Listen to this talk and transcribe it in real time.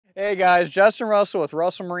Hey guys, Justin Russell with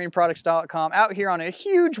RussellMarineProducts.com out here on a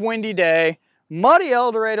huge windy day, muddy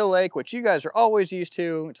El Dorado Lake, which you guys are always used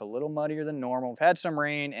to. It's a little muddier than normal. We've had some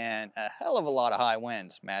rain and a hell of a lot of high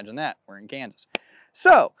winds. Imagine that, we're in Kansas.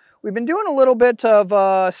 So, we've been doing a little bit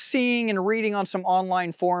of seeing and reading on some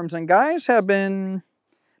online forums, and guys have been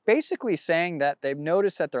basically saying that they've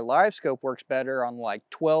noticed that their LiveScope works better on like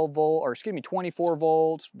 24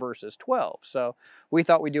 volts versus 12. So we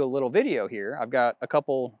thought we'd do a little video here. I've got a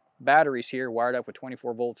couple batteries here wired up with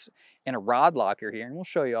 24 volts and a rod locker here, and we'll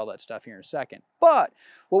show you all that stuff here in a second. But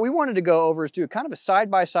what we wanted to go over is do kind of a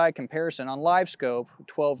side-by-side comparison on LiveScope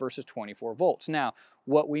 12 versus 24 volts. Now,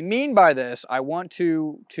 what we mean by this, I want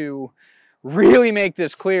to really make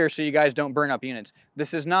this clear so you guys don't burn up units.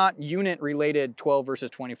 This is not unit related 12 versus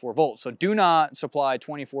 24 volts. So do not supply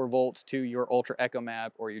 24 volts to your Ultra Echo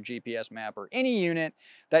map or your GPS map or any unit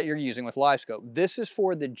that you're using with LiveScope. This is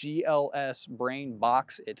for the GLS brain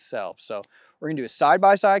box itself. So we're gonna do a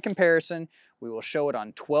side-by-side comparison. We will show it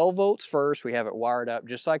on 12 volts first. We have it wired up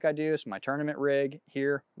just like I do. It's my tournament rig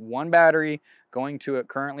here, one battery going to it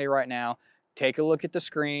currently right now. Take a look at the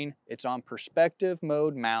screen. It's on perspective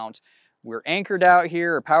mode mount. We're anchored out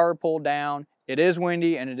here, or power pulled down. It is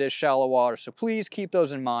windy and it is shallow water, so please keep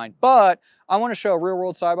those in mind. But I want to show a real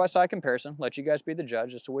world side-by-side comparison, let you guys be the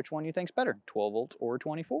judge as to which one you think's better, 12 volts or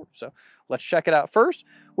 24. So let's check it out first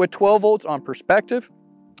with 12 volts on perspective.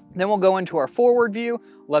 Then we'll go into our forward view,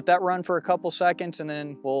 let that run for a couple seconds, and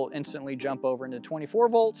then we'll instantly jump over into 24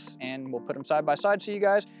 volts and we'll put them side by side so you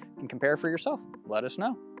guys can compare for yourself. Let us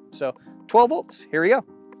know. So 12 volts, here we go.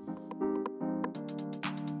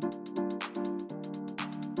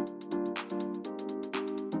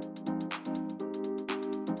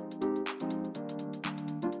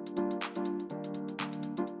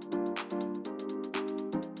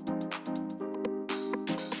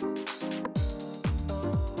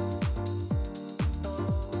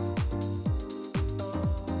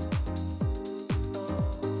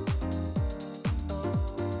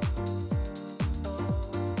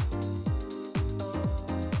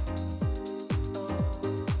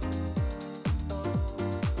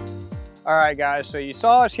 All right guys, so you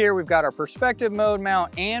saw us here. We've got our perspective mode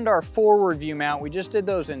mount and our forward view mount. We just did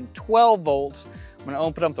those in 12 volts. I'm gonna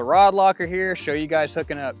open up the rod locker here, show you guys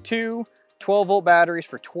hooking up two 12 volt batteries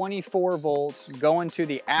for 24 volts, going to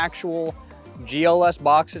the actual GLS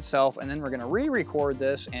box itself, and then we're gonna re-record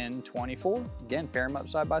this in 24. Again, pair them up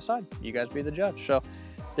side by side. You guys be the judge. So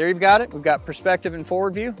there you've got it. We've got perspective and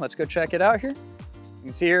forward view. Let's go check it out here. You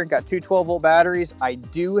can see here, got two 12 volt batteries. I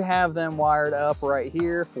do have them wired up right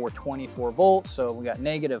here for 24 volts. So we got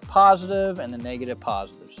negative positive and the negative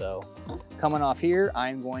positive. So coming off here,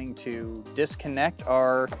 I'm going to disconnect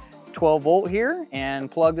our 12 volt here and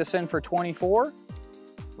plug this in for 24.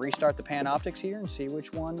 Restart the Panoptics here and see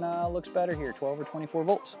which one looks better here, 12 or 24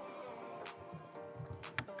 volts.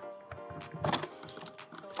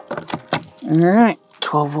 All right,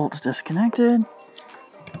 12 volts disconnected.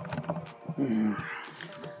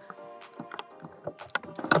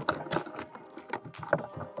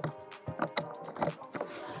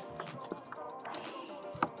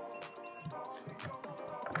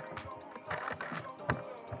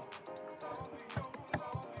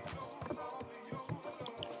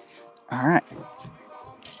 All right.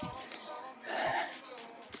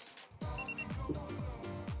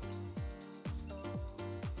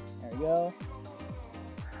 There we go.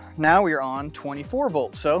 Now we are on 24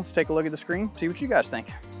 volts. So let's take a look at the screen, see what you guys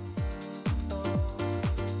think.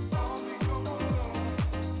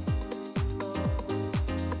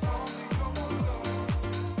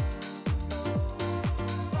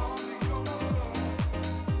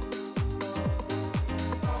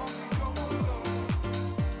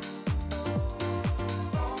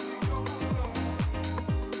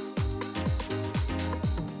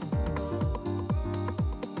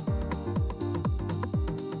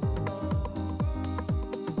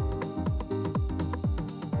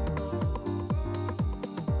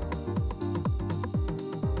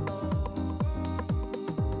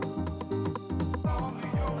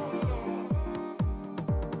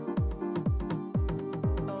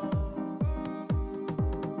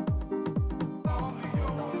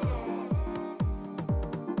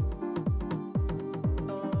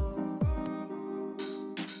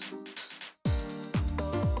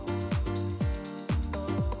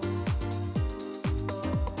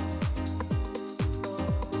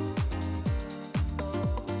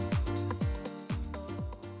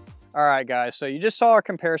 All right, guys, so you just saw our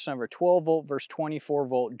comparison of our 12 volt versus 24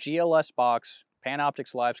 volt GLS box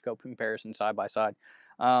Panoptics LiveScope comparison side by side.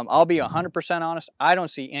 I'll be 100% honest, I don't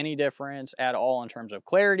see any difference at all in terms of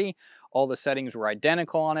clarity all the settings were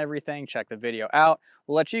identical on everything. Check the video out.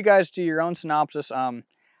 We'll let you guys do your own synopsis.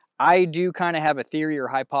 I do kind of have a theory or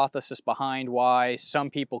hypothesis behind why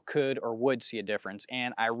some people could or would see a difference.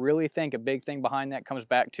 And I really think a big thing behind that comes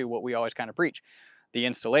back to what we always kind of preach, the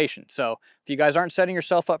installation. So if you guys aren't setting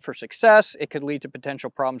yourself up for success, it could lead to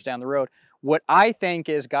potential problems down the road. What I think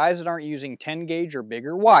is guys that aren't using 10 gauge or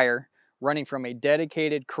bigger wire, running from a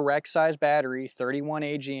dedicated correct size battery, 31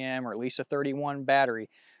 AGM or at least a 31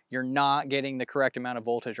 battery, you're not getting the correct amount of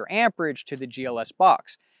voltage or amperage to the GLS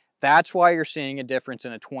box. That's why you're seeing a difference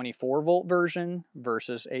in a 24 volt version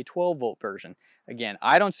versus a 12 volt version. Again,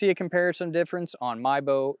 I don't see a comparison difference on my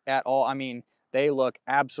boat at all. I mean, they look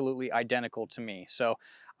absolutely identical to me. So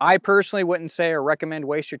I personally wouldn't say or recommend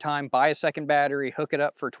waste your time, buy a second battery, hook it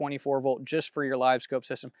up for 24 volt just for your LiveScope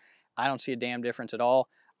system. I don't see a damn difference at all.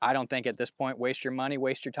 I don't think at this point, waste your money,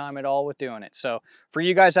 waste your time at all with doing it. So for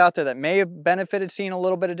you guys out there that may have benefited seeing a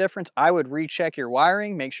little bit of difference, I would recheck your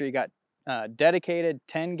wiring, make sure you got dedicated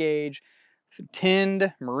 10 gauge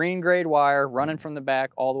tinned marine grade wire running from the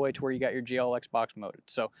back all the way to where you got your GLX box mounted.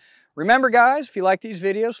 So remember guys, if you like these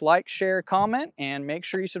videos, like, share, comment, and make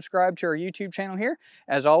sure you subscribe to our YouTube channel here.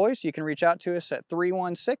 As always, you can reach out to us at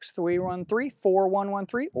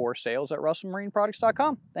 316-313-4113 or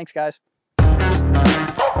sales@russellmarineproducts.com. Thanks guys.